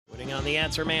On the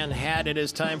Answer Man hat, it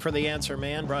is time for the Answer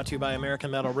Man, brought to you by American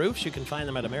Metal Roofs. You can find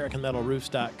them at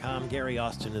AmericanMetalRoofs.com. Gary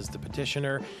Austin is the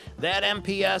petitioner. That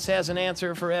MPS has an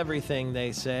answer for everything,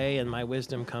 they say, and my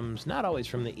wisdom comes not always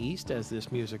from the east, as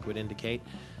this music would indicate.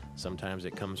 Sometimes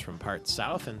it comes from parts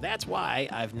south, and that's why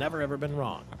I've never, ever been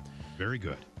wrong. Very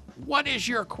good. What is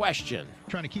your question?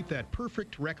 Trying to keep that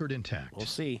perfect record intact. We'll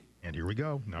see. And here we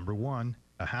go. Number one,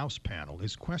 a House panel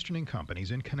is questioning companies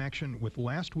in connection with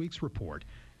last week's report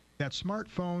that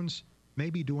smartphones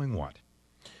may be doing what?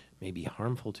 May be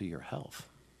harmful to your health.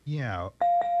 Yeah,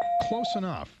 close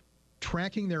enough.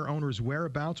 Tracking their owner's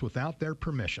whereabouts without their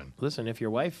permission. Listen, if your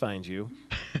wife finds you,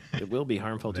 it will be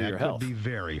harmful to your health. That could be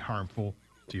very harmful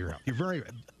to your health. You're very,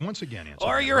 once again, Answer.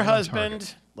 Or your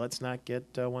husband. Let's not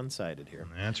get one-sided here.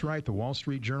 That's right. The Wall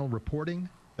Street Journal reporting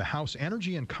the House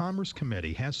Energy and Commerce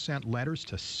Committee has sent letters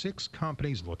to 6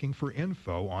 companies looking for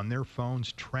info on their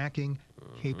phones' tracking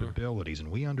capabilities. And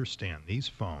we understand these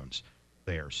phones,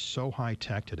 they are so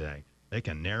high-tech today, they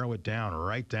can narrow it down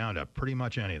right down to pretty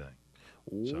much anything.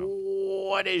 So,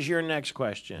 what is your next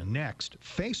question? Next,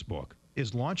 Facebook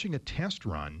is launching a test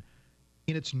run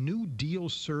in its New Deal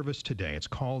service today. It's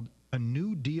called a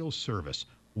New Deal service.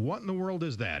 What in the world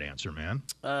is that, Answer Man?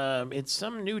 It's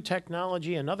some new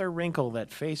technology, another wrinkle that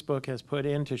Facebook has put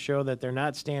in to show that they're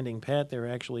not standing pat, they're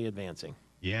actually advancing.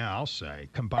 Yeah, I'll say.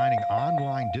 Combining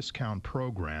online discount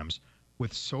programs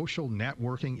with social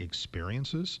networking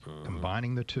experiences,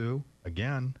 combining the two.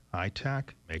 Again, high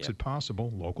tech makes it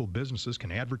possible. Local businesses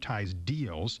can advertise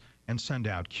deals and send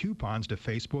out coupons to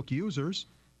Facebook users.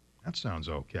 That sounds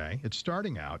okay. It's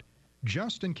starting out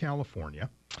just in California,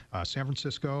 San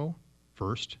Francisco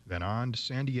first, then on to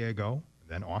San Diego,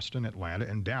 then Austin, Atlanta,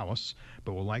 and Dallas,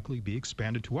 but will likely be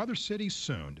expanded to other cities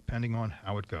soon, depending on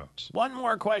how it goes. One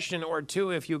more question or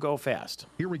two if you go fast.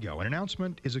 Here we go. An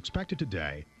announcement is expected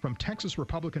today from Texas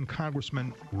Republican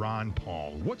Congressman Ron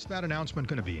Paul. What's that announcement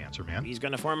going to be, Answer Man? He's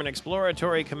going to form an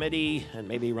exploratory committee and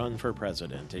maybe run for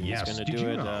president. And he's going to do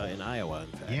it in Iowa,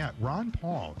 in fact. Yeah, Ron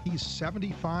Paul, he's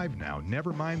 75 now.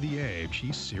 Never mind the age.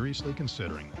 He's seriously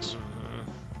considering this.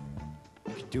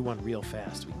 We can do one real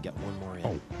fast. We can get one more in.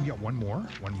 Oh, we got one more?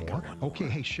 One more? Okay,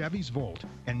 hey, Chevy's Volt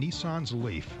and Nissan's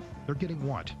Leaf, they're getting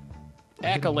what?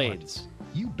 Accolades.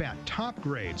 You bet. Top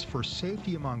grades for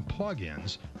safety among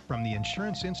plug-ins from the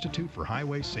Insurance Institute for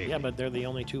Highway Safety. Yeah, but they're the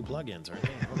only 2 plug-ins, aren't they?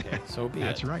 Okay, so be it.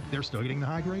 That's right. They're still getting the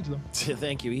high grades, though.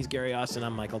 Thank you. He's Gary Austin.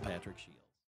 I'm Michael Patrick Shields.